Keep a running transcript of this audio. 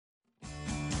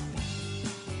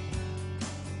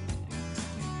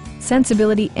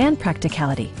sensibility, and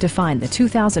practicality define the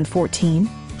 2014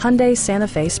 Hyundai Santa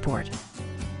Fe Sport.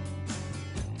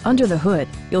 Under the hood,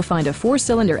 you'll find a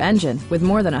 4-cylinder engine with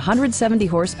more than 170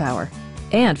 horsepower.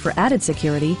 And for added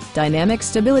security, dynamic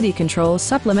stability control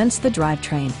supplements the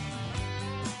drivetrain.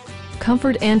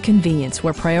 Comfort and convenience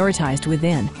were prioritized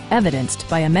within, evidenced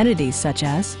by amenities such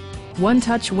as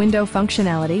one-touch window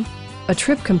functionality, a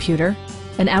trip computer,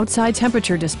 an outside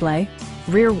temperature display,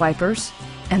 rear wipers,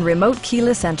 and remote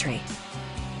keyless entry.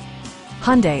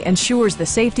 Hyundai ensures the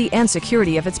safety and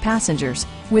security of its passengers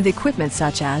with equipment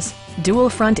such as dual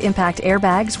front impact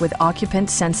airbags with occupant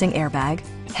sensing airbag,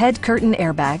 head curtain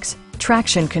airbags,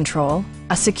 traction control,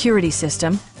 a security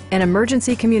system, an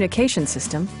emergency communication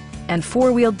system, and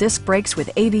 4-wheel disc brakes with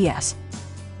ABS.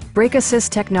 Brake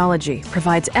Assist technology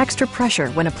provides extra pressure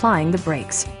when applying the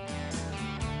brakes.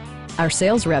 Our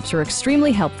sales reps are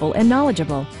extremely helpful and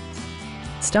knowledgeable.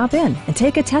 Stop in and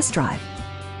take a test drive.